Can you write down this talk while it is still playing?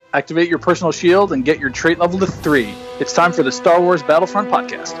activate your personal shield, and get your trait level to 3. It's time for the Star Wars Battlefront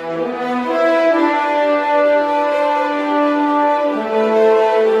podcast.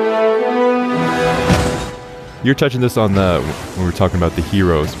 You're touching this on when we were talking about the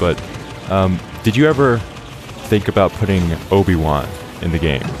heroes, but did you ever think about putting Obi-Wan in the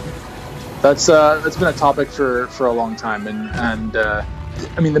game? That's been a topic for a long time, and I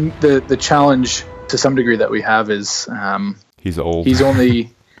mean the challenge to some degree that we have is he's old. He's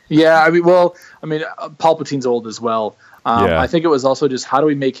only Palpatine's old as well. I think it was also just how do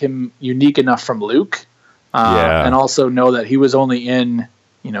we make him unique enough from Luke, and also know that he was only in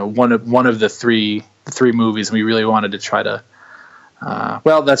one of the three movies, and we really wanted to try to.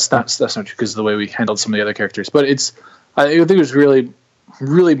 That's not true because of the way we handled some of the other characters, but I think it was really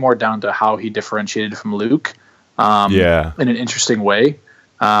more down to how he differentiated from Luke, in an interesting way.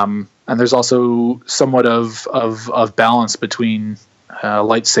 And there's also somewhat of balance between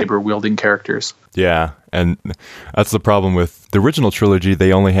lightsaber wielding characters. Yeah, and that's the problem with the original trilogy.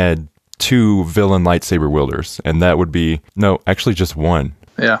 They only had 2 villain lightsaber wielders, and that would be actually just one.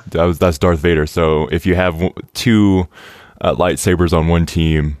 Yeah, that's Darth Vader. So if you have 2 lightsabers on one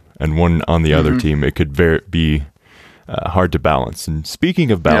team and one on the other team, it could be hard to balance. And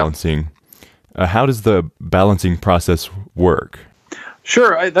speaking of balancing, how does the balancing process work?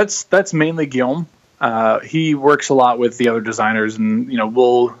 Sure, that's mainly Guillaume. He works a lot with the other designers, and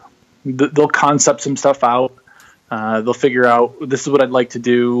they'll concept some stuff out. They'll figure out this is what I'd like to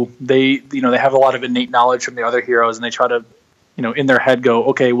do. They have a lot of innate knowledge from the other heroes, and they try to in their head go,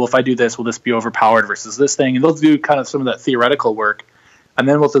 okay, well, if I do this, will this be overpowered versus this thing? And they'll do kind of some of that theoretical work, and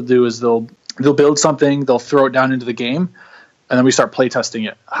then what they'll do is they'll build something, they'll throw it down into the game, and then we start play testing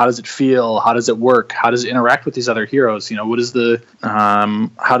it. How does it feel? How does it work? How does it interact with these other heroes? What is the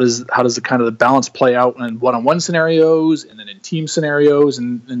how does the kind of the balance play out in one-on-one scenarios and then in team scenarios?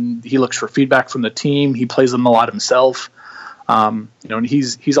 And he looks for feedback from the team. He plays them a lot himself. And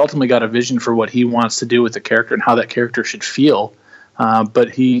he's ultimately got a vision for what he wants to do with the character and how that character should feel.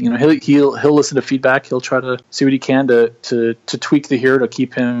 But he'll listen to feedback. He'll try to see what he can to tweak the hero to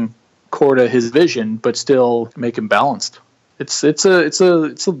keep him core to his vision, but still make him balanced. It's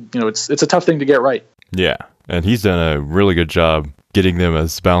a tough thing to get right. Yeah, and he's done a really good job getting them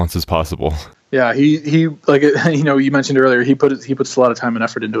as balanced as possible. Yeah, he like you mentioned earlier, he puts a lot of time and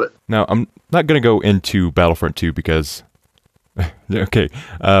effort into it. Now, I'm not going to go into Battlefront 2 because okay,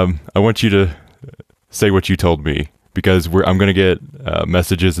 I want you to say what you told me, because I'm going to get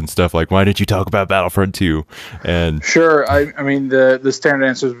messages and stuff like, why didn't you talk about Battlefront 2? And sure, I mean, the standard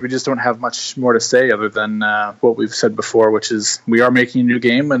answer is we just don't have much more to say other than what we've said before, which is we are making a new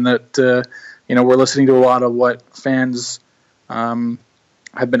game, and that we're listening to a lot of what fans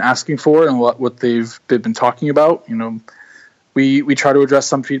have been asking for and what they've been talking about. We try to address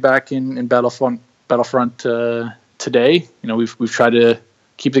some feedback in Battlefront today. We've tried to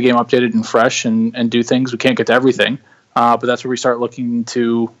keep the game updated and fresh and do things. We can't get to everything, but that's where we start looking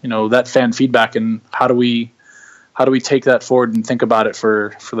to that fan feedback and how do we take that forward and think about it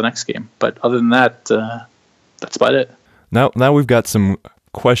for the next game. But other than that, that's about it. Now we've got some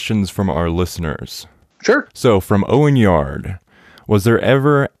questions from our listeners. Sure. So from Owen Yard, was there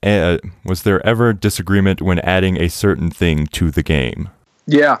ever disagreement when adding a certain thing to the game?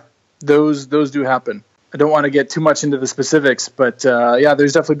 Yeah, those do happen. I don't want to get too much into the specifics, but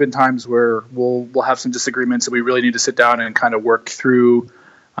there's definitely been times where we'll have some disagreements and we really need to sit down and kind of work through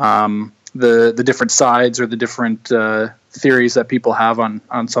the different sides or the different theories that people have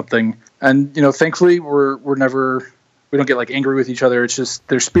on something. And thankfully we don't get like angry with each other. It's just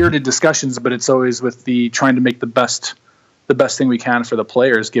they're spirited discussions, but it's always with the trying to make the best thing we can for the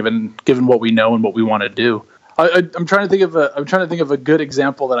players, given what we know and what we want to do. I'm trying to think of a good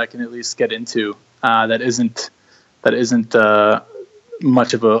example that I can at least get into. That isn't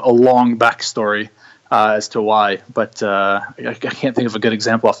much of a long backstory as to why, but I can't think of a good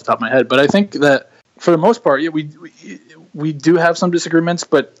example off the top of my head. But I think that for the most part, we do have some disagreements,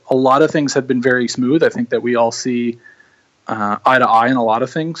 but a lot of things have been very smooth. I think that we all see eye to eye in a lot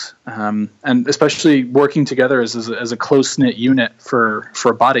of things, and especially working together as a close knit unit for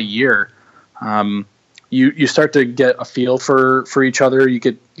about a year. You start to get a feel for each other. You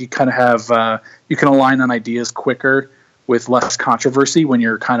kind of have you can align on ideas quicker with less controversy when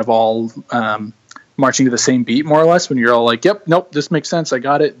you're kind of all marching to the same beat, more or less. When you're all like, "Yep, nope, this makes sense. I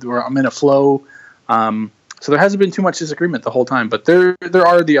got it. Or I'm in a flow." So there hasn't been too much disagreement the whole time, but there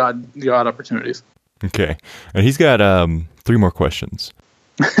are the odd opportunities. Okay, and he's got 3 more questions.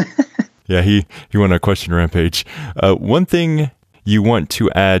 Yeah, he went on a question rampage. One thing you want to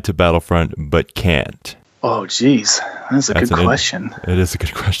add to Battlefront but can't. Oh, geez. That's a good question. It is a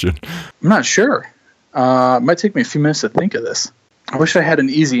good question. I'm not sure. It might take me a few minutes to think of this. I wish I had an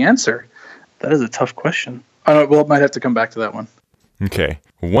easy answer. That is a tough question. Well, I might have to come back to that one. Okay.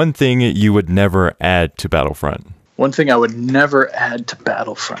 One thing you would never add to Battlefront. One thing I would never add to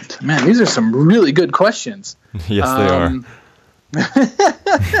Battlefront. Man, these are some really good questions. Yes, they are.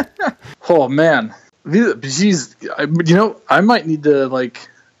 Oh, man. Geez, I might need to,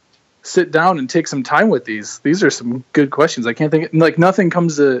 sit down and take some time with these. These are some good questions. I can't think... nothing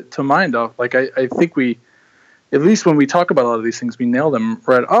comes to mind. I think we... At least when we talk about a lot of these things, we nail them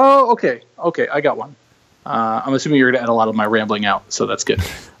right. Oh, okay. Okay, I got one. I'm assuming you're going to add a lot of my rambling out, so that's good.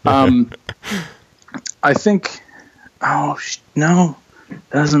 I think... Oh, no. That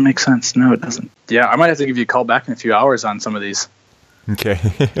doesn't make sense. No, it doesn't. Yeah, I might have to give you a call back in a few hours on some of these. Okay.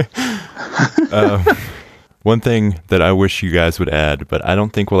 One thing that I wish you guys would add, but I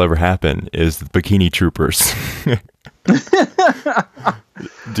don't think will ever happen, is the Bikini Troopers.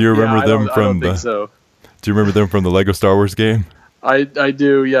 Do you remember them from the... So. Do you remember them from the Lego Star Wars game? I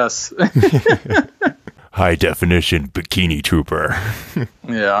do, yes. High definition Bikini Trooper.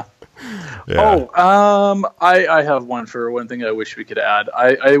 Yeah. Yeah. Oh, I have one thing I wish we could add.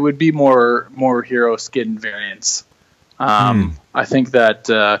 I would be more hero skin variants. I think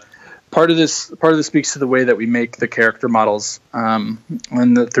that part of this speaks to the way that we make the character models and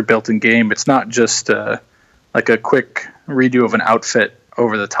that they're built in game. It's not just like a quick redo of an outfit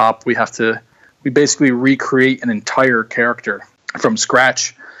over the top. We basically recreate an entire character from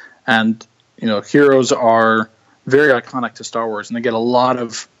scratch, and heroes are very iconic to Star Wars, and they get a lot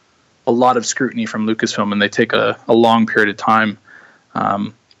of scrutiny from Lucasfilm, and they take a long period of time.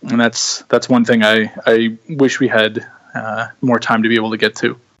 And that's one thing I wish we had more time to be able to get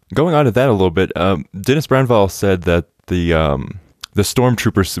to. Going on to that a little bit, Dennis Brandval said that the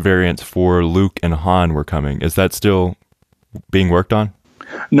Stormtroopers variants for Luke and Han were coming. Is that still being worked on?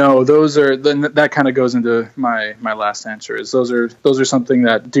 No, that kind of goes into my last answer. Is those are something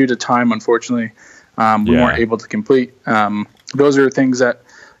that, due to time, unfortunately, we weren't able to complete. Those are things that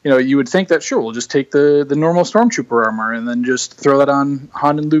you would think that, sure, we'll just take the normal Stormtrooper armor and then just throw that on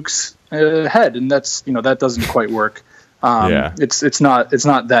Han and Luke's head, and that's that doesn't quite work. It's not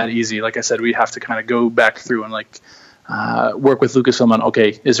that easy. Like I said, we have to kind of go back through and work with Lucasfilm on,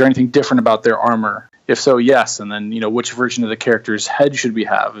 okay, is there anything different about their armor? If so, yes. And then, which version of the character's head should we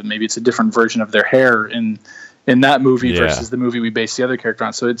have? And maybe it's a different version of their hair in that movie versus the movie we base the other character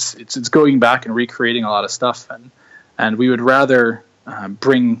on. So it's going back and recreating a lot of stuff. And we would rather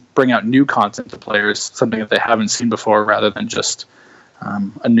bring out new content to players, something that they haven't seen before, rather than just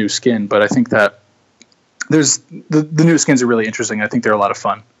a new skin. But I think that there's the new skins are really interesting. I think they're a lot of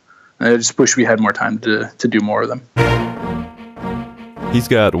fun. I just wish we had more time to do more of them. He's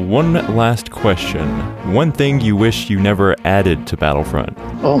got one last question. One thing you wish you never added to Battlefront.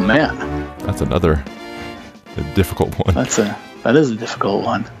 Oh, man. That's another difficult one. That is a difficult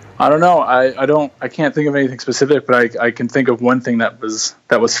one. I don't know. I can't think of anything specific, but I can think of one thing that was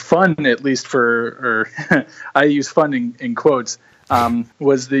fun, at least I use fun in quotes,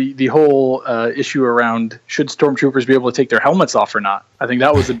 was the whole issue around should Stormtroopers be able to take their helmets off or not. I think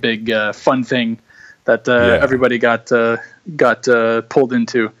that was a big fun thing that everybody got pulled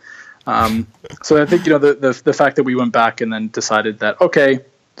into. So I think the fact that we went back and then decided that, okay,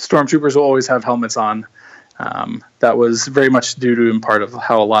 Stormtroopers will always have helmets on. That was very much due to, in part, of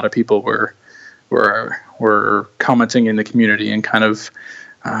how a lot of people were commenting in the community and kind of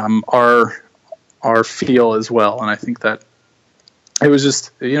our feel as well. And I think that it was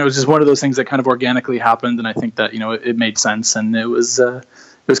just one of those things that kind of organically happened, and I think that it made sense, and it was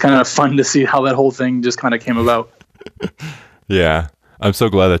kind of fun to see how that whole thing just kind of came about. Yeah, I'm so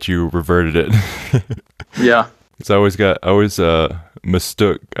glad that you reverted it. Yeah, because I always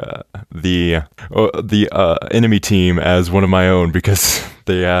mistook the enemy team as one of my own because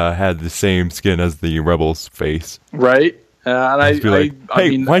they had the same skin as the rebels' face. Right, and I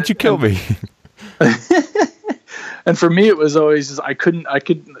mean, why'd you kill me? And for me, it was always just I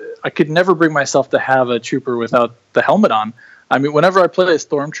could never bring myself to have a trooper without the helmet on. I mean, whenever I play a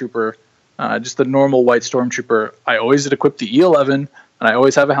stormtrooper, just the normal white stormtrooper, I always equip the E11 and I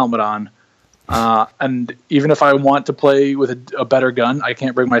always have a helmet on. And even if I want to play with a better gun, I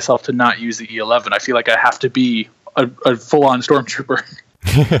can't bring myself to not use the E11. I feel like I have to be a full-on stormtrooper.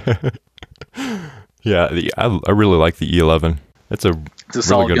 Yeah, I really like the E11. It's a really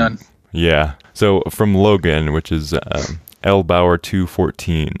solid good gun. Yeah. So from Logan, which is L Bauer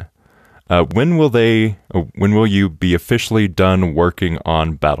 214, when will you be officially done working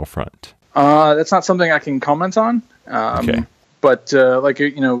on Battlefront? That's not something I can comment on. Okay. But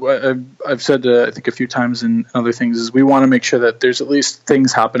I've said I think a few times in other things is we want to make sure that there's at least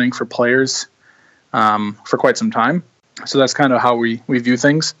things happening for players for quite some time. So that's kind of how we view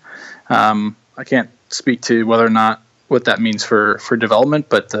things. I can't speak to whether or not what that means for development,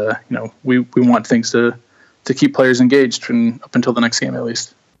 but we want things to keep players engaged up until the next game at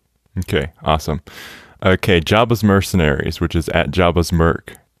least. Okay, awesome. Okay, Jabba's Mercenaries, which is at Jabba's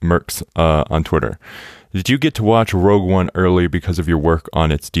Mercs on Twitter. Did you get to watch Rogue One early because of your work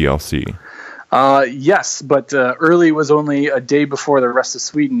on its DLC? Yes, but early was only a day before the rest of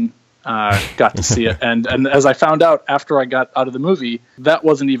Sweden got to see it. And as I found out after I got out of the movie, that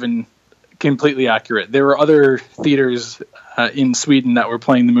wasn't even completely accurate. There were other theaters in Sweden that were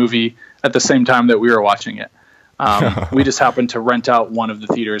playing the movie at the same time that we were watching it. We just happened to rent out one of the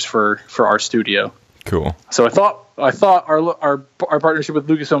theaters for our studio. Cool. So I thought our partnership with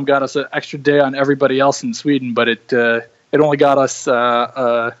Lucasfilm got us an extra day on everybody else in Sweden, but it only got us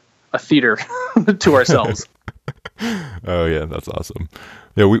a theater to ourselves. Oh yeah, that's awesome.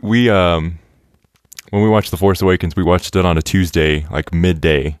 Yeah, we when we watched The Force Awakens, we watched it on a Tuesday, like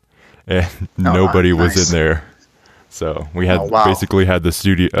midday, and nobody was in there. So we had basically had the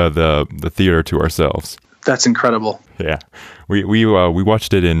studio, the theater to ourselves. That's incredible. Yeah, we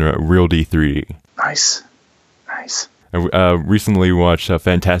watched it in Real D 3D. Nice. I recently watched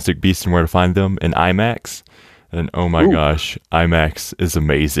Fantastic Beasts and Where to Find Them in IMAX, and oh my gosh, IMAX is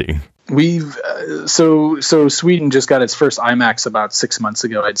amazing. We've so Sweden just got its first IMAX about 6 months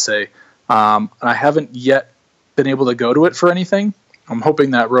ago, I'd say. And I haven't yet been able to go to it for anything. I'm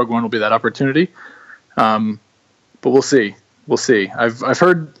hoping that Rogue One will be that opportunity. But we'll see. I've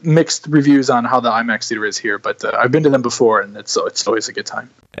heard mixed reviews on how the IMAX theater is here, but I've been to them before, and it's always a good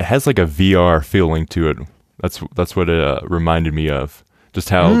time. It has like a VR feeling to it. That's what it reminded me of. Just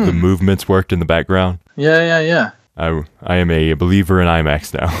how the movements worked in the background. Yeah. I am a believer in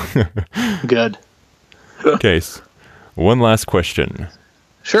IMAX now. Good. Okay, one last question.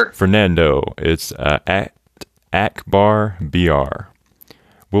 Sure. Fernando, it's at Akbar BR.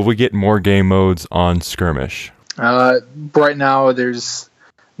 Will we get more game modes on Skirmish? Right now, there's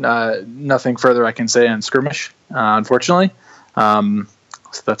nothing further I can say on Skirmish, unfortunately. So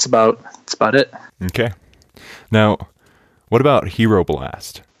that's about it. Okay. Now, what about Hero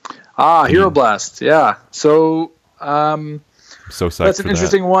Blast? Hero Blast, yeah. So, so that's an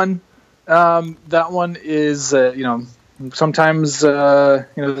interesting one. That one is, sometimes,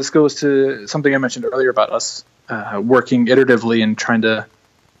 this goes to something I mentioned earlier about us working iteratively and trying to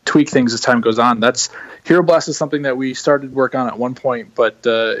tweak things as time goes on. Hero Blast is something that we started work on at one point, but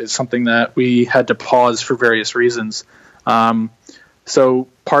it's something that we had to pause for various reasons. So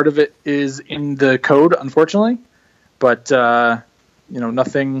part of it is in the code, unfortunately, but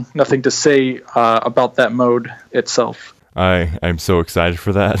nothing to say about that mode itself. I'm so excited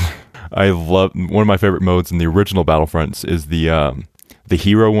for that. I love one of my favorite modes in the original Battlefronts is the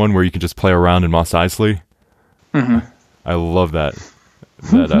hero one where you can just play around in Mos Eisley. Mm-hmm. I love that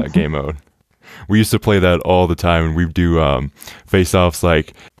game mode. We used to play that all the time, and we'd do face-offs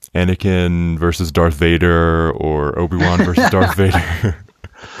like Anakin versus Darth Vader or Obi-Wan versus Darth Vader.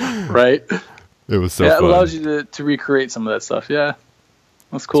 Right. It was so fun. It allows you to recreate some of that stuff. Yeah.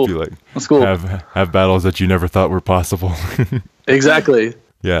 That's cool. That's cool. Have battles that you never thought were possible. Exactly.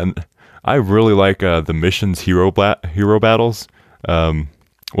 Yeah, and I really like the missions hero battles.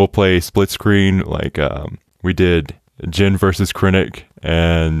 We'll play split screen like we did Jin versus Krennic,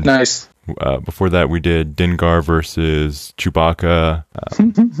 and nice. Before that we did Dengar versus Chewbacca.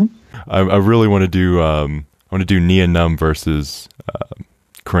 I really want to do Nia Num versus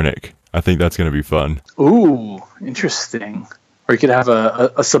Krennic. I think that's going to be fun. Ooh, interesting. Or you could have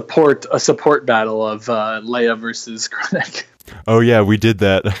a support battle of Leia versus Krennic. Oh yeah, we did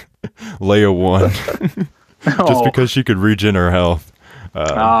that. Leia won just because she could regen her health.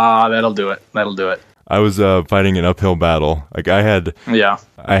 That'll do it. I was fighting an uphill battle. Like I had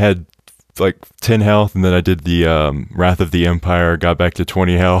like 10 health, and then I did the Wrath of the Empire, got back to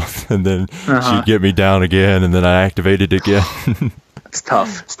 20 health, and then she'd get me down again, and then I activated again. It's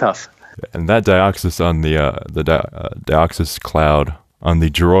tough. And that Dioxys on the Dioxys cloud on the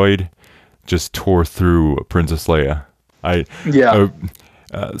droid just tore through Princess Leia.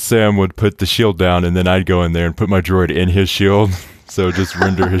 Sam would put the shield down, and then I'd go in there and put my droid in his shield, so just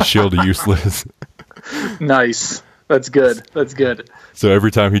render his shield useless. Nice. That's good. So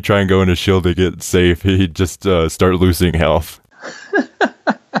every time he'd try and go in his shield to get safe, he'd just start losing health.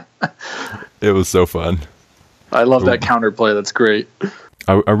 It was so fun. I love that counterplay. That's great.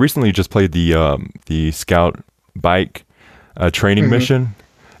 I recently just played the Scout bike training mission,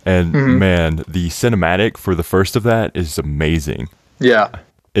 And man, the cinematic for the first of that is amazing. Yeah.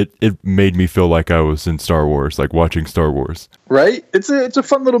 It made me feel like I was in Star Wars, like watching Star Wars. Right? It's a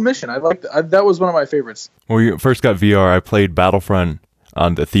fun little mission. I like that was one of my favorites. When we first got VR, I played Battlefront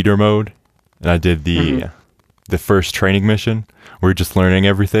on the theater mode, and I did the first training mission. We're just learning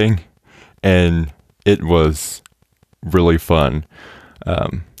everything, and it was really fun.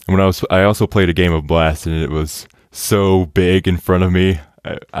 I also played a game of Blast, and it was so big in front of me.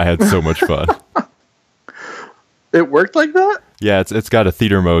 I had so much fun. It worked like that? Yeah, it's got a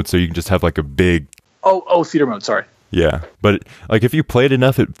theater mode, so you can just have like a big... Oh, theater mode, sorry. Yeah, but like if you play it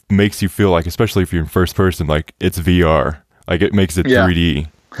enough, it makes you feel like, especially if you're in first person, like it's VR. Like it makes it 3D,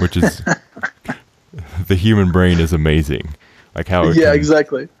 which is... the human brain is amazing. Like how it can,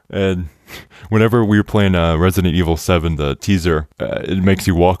 exactly. And whenever we were playing Resident Evil 7, the teaser, it makes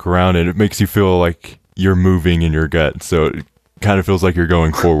you walk around and it makes you feel like you're moving in your gut. So it kind of feels like you're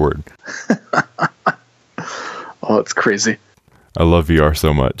going forward. Oh, it's crazy. I love VR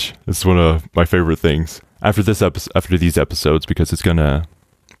so much. It's one of my favorite things. After these episodes, because it's gonna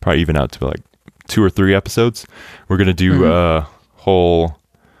probably even out to like 2 or 3 episodes, we're gonna do a whole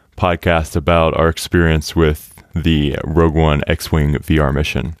podcast about our experience with the Rogue One X-Wing VR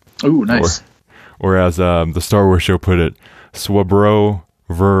mission. Ooh, nice. Or as the Star Wars show put it, SWBP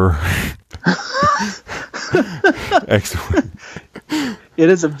X-Wing. It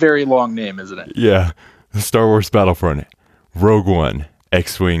is a very long name, isn't it? Yeah. The Star Wars Battlefront Rogue One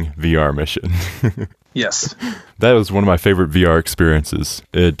X-Wing VR mission. Yes. That was one of my favorite VR experiences.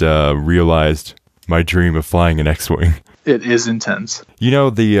 It realized my dream of flying an X-Wing. It is intense. You know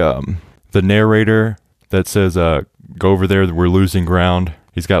the narrator that says, go over there, we're losing ground.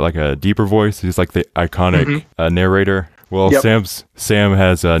 He's got like a deeper voice. He's like the iconic narrator. Well, Sam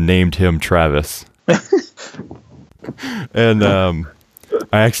has named him Travis. And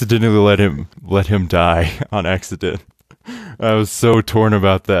I accidentally let him die on accident. I was so torn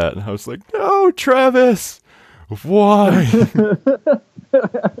about that. I was like, no, Travis, why?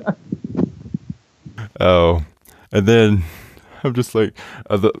 Oh, and then I'm just like,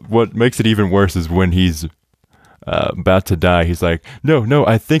 what makes it even worse is when he's about to die. He's like, no,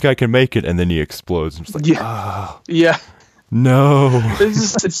 I think I can make it, and then he explodes. I'm just like, yeah. No.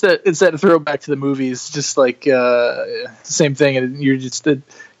 It's that throwback to the movies, just like same thing, and you're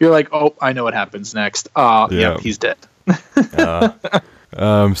like, oh, I know what happens next. Yep, he's dead.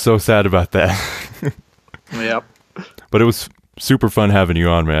 I'm so sad about that. Yep. But it was super fun having you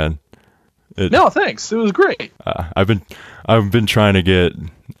on, man. No, thanks. It was great. I've been trying to get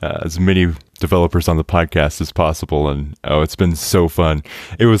as many developers on the podcast as possible, and it's been so fun.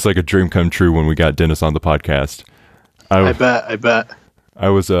 It was like a dream come true when we got Dennis on the podcast. I bet. I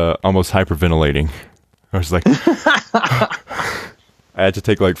was almost hyperventilating. I was like, I had to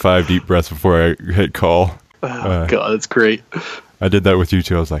take like 5 deep breaths before I hit call. Oh, God, that's great. I did that with you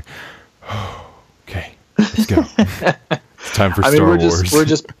too. I was like, okay, let's go. It's time for Star Wars.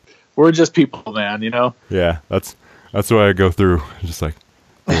 We're just people, man. You know. Yeah, that's what I go through. Just like,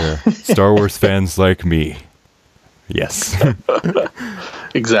 yeah, Star Wars fans like me. Yes.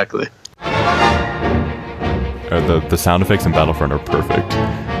 Exactly. The sound effects in Battlefront are perfect.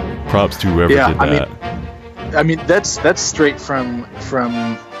 Props to whoever did that. I mean that's straight from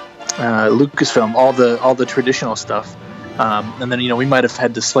Lucasfilm, all the traditional stuff, and then we might have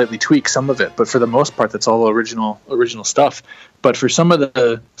had to slightly tweak some of it, but for the most part that's all original stuff. But for some of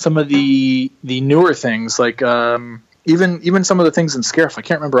the newer things, like even some of the things in Scarif, I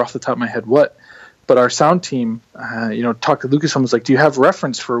can't remember off the top of my head what, but our sound team talked to Lucasfilm, was like, do you have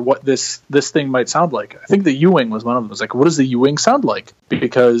reference for what this thing might sound like? I think the U-wing was one of them. It was like, what does the U-wing sound like?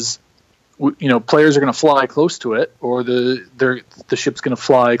 Because players are going to fly close to it, or the ship's going to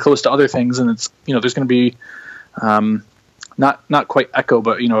fly close to other things, and it's there's going to be not quite echo,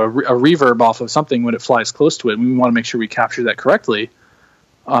 but a reverb off of something when it flies close to it. And we want to make sure we capture that correctly.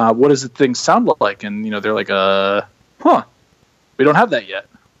 What does the thing sound like? And they're like, we don't have that yet.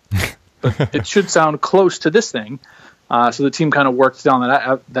 But it should sound close to this thing. So the team kind of worked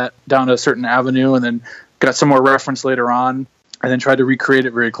down that down a certain avenue, and then got some more reference later on, and then tried to recreate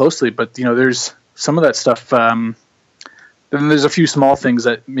it very closely. But there's some of that stuff. Then there's a few small things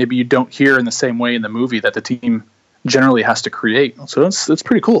that maybe you don't hear in the same way in the movie that the team generally has to create. So that's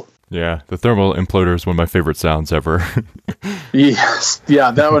pretty cool. Yeah, the thermal imploder is one of my favorite sounds ever. Yes, yeah,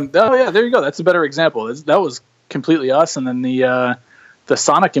 that one. Oh yeah, there you go. That's a better example. That was completely us, and then the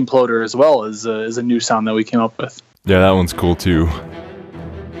sonic imploder as well is a new sound that we came up with. Yeah, that one's cool too.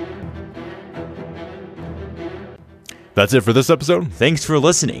 That's it for this episode. Thanks for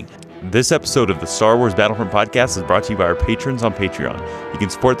listening. This episode of the Star Wars Battlefront podcast is brought to you by our patrons on Patreon. You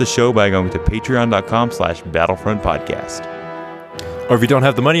can support the show by going to patreon.com/battlefrontpodcast. Or if you don't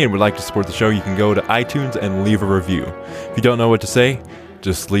have the money and would like to support the show, you can go to iTunes and leave a review. If you don't know what to say,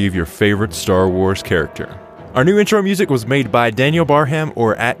 just leave your favorite Star Wars character. Our new intro music was made by Daniel Barham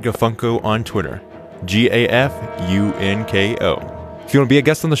or @Gafunko on Twitter. GAFUNKO. If you want to be a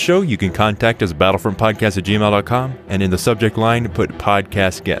guest on the show, you can contact us at battlefrontpodcast@gmail.com, and in the subject line, put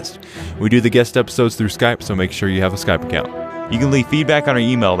podcast guest. We do the guest episodes through Skype, so make sure you have a Skype account. You can leave feedback on our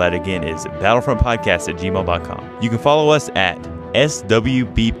email, that again is battlefrontpodcast@gmail.com. You can follow us at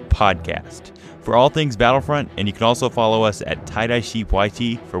SWBP Podcast for all things Battlefront, and you can also follow us at Tie-Dye Sheep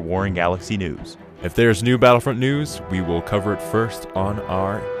YT for Warring Galaxy news. If there's new Battlefront news, we will cover it first on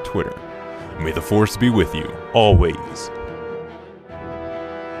our Twitter. May the Force be with you, always.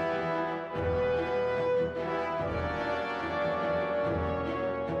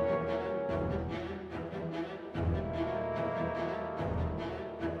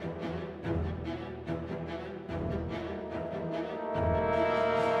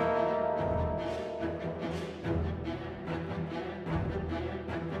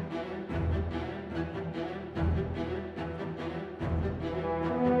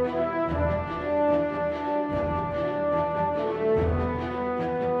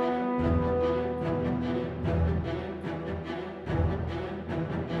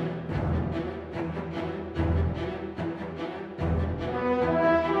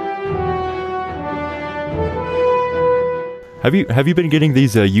 Have you been getting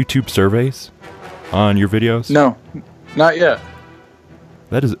these YouTube surveys on your videos? No, not yet.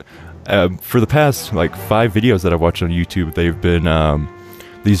 That is, for the past like 5 videos that I've watched on YouTube, they've been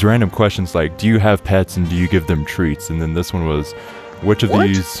these random questions like, do you have pets and do you give them treats? And then this one was, which of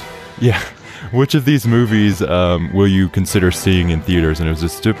these movies will you consider seeing in theaters? And it was a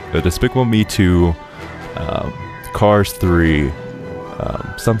Despicable Me 2, Cars 3,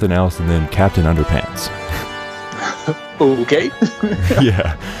 something else, and then Captain Underpants. Okay.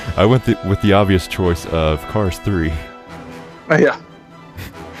 Yeah, I went with the obvious choice of Cars 3. Yeah.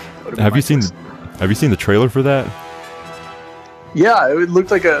 Have you seen the trailer for that? Yeah, it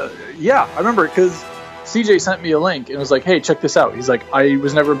looked like I remember because CJ sent me a link and was like, "Hey, check this out." He's like, "I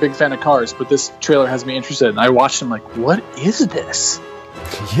was never a big fan of Cars, but this trailer has me interested." And I watched him like, "What is this?"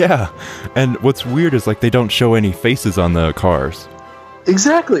 Yeah, and what's weird is like they don't show any faces on the cars.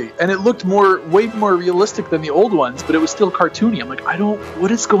 Exactly, and it looked way more realistic than the old ones, but it was still cartoony. I'm like, what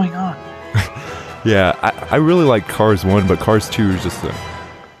is going on? Yeah, I really like Cars 1, but Cars 2 is just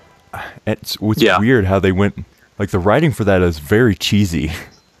it's weird how they went, like the writing for that is very cheesy.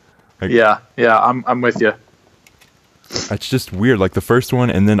 Like, yeah, I'm with you. It's just weird, like the first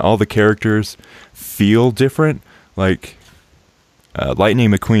one, and then all the characters feel different. Like Lightning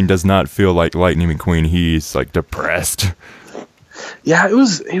McQueen does not feel like Lightning McQueen. He's like depressed. Yeah, it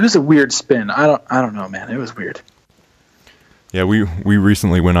was a weird spin. I don't know, man. It was weird. Yeah, we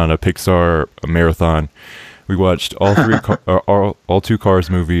recently went on a Pixar marathon. We watched all 3 all 2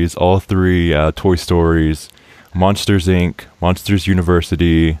 Cars movies, all 3 Toy Stories, Monsters Inc., Monsters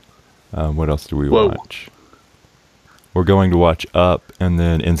University. What else do we watch? We're going to watch Up and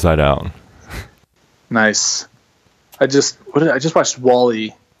then Inside Out. Nice. I just watched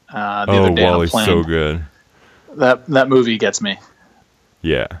WALL-E the other day. WALL-E's so good. That movie gets me.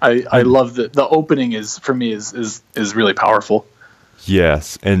 Yeah, I love the opening is for me is really powerful.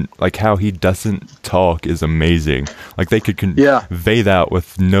 Yes, and like how he doesn't talk is amazing. Like they could convey that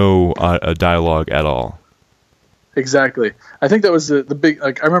with no dialogue at all. Exactly. I think that was the big,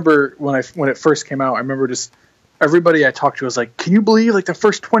 like I remember when it first came out. I remember just everybody I talked to was like, "Can you believe like the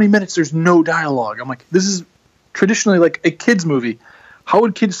first 20 minutes there's no dialogue?" I'm like, "This is traditionally like a kids movie. How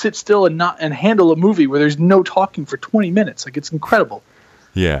would kids sit still and handle a movie where there's no talking for 20 minutes? Like it's incredible."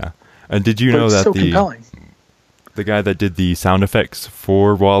 Yeah. And did you know that compelling. The guy that did the sound effects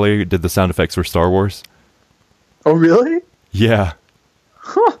for WALL-E did the sound effects for Star Wars? Oh, really? Yeah.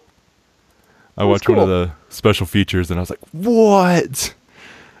 Huh. I watched one of the special features and I was like, what?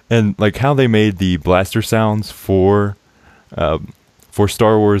 And like how they made the blaster sounds for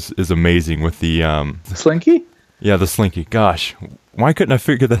Star Wars is amazing with the Slinky? Yeah, the Slinky. Gosh, why couldn't I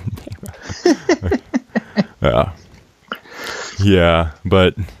figure that name out? Yeah,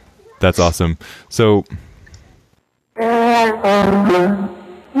 but that's awesome. So